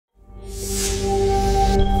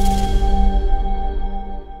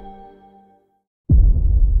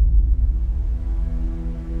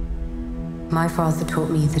My father taught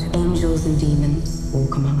me that angels and demons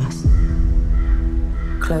walk among us,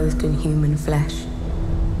 clothed in human flesh.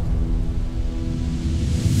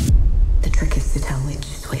 The trick is to tell which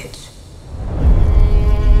is which.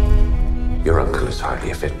 Your uncle is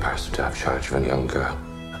hardly a fit person to have charge of a young girl.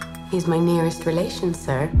 He's my nearest relation,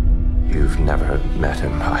 sir. You've never met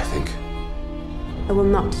him, I think. I will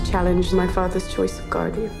not challenge my father's choice of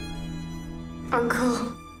guardian.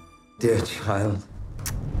 Uncle. Dear child.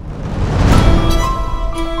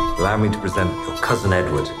 Allow me to present your cousin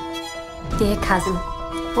Edward. Dear cousin,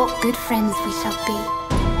 what good friends we shall be.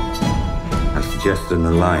 I suggest an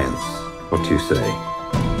alliance. What do you say?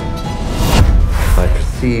 I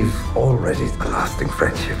perceive already the lasting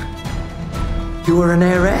friendship. You are an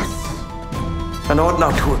heiress, and ought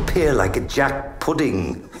not to appear like a jack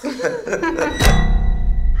pudding.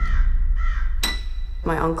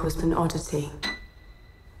 My uncle's an oddity.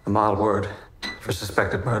 A mild word for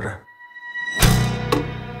suspected murder.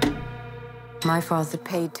 My father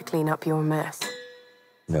paid to clean up your mess.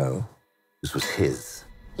 No, this was his.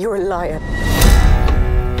 You're a liar.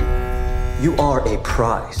 You are a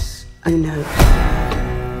prize. I know.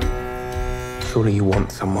 Surely you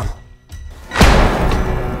want someone.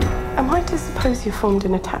 Am I to suppose you formed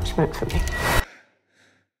an attachment for me?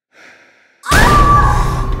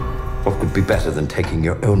 What could be better than taking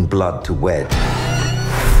your own blood to wed?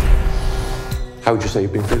 How would you say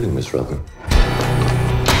you've been feeling, Miss Rogan?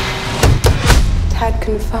 Tad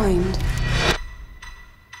confined.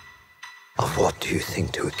 Of what do you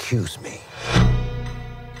think to accuse me?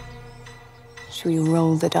 Shall you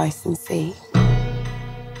roll the dice and see?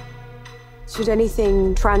 Should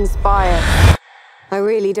anything transpire, I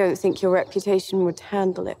really don't think your reputation would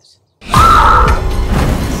handle it.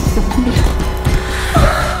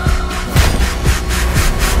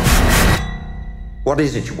 What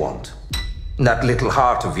is it you want? In that little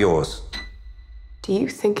heart of yours? Do you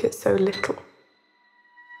think it's so little?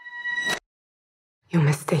 You're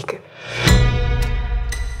mistaken.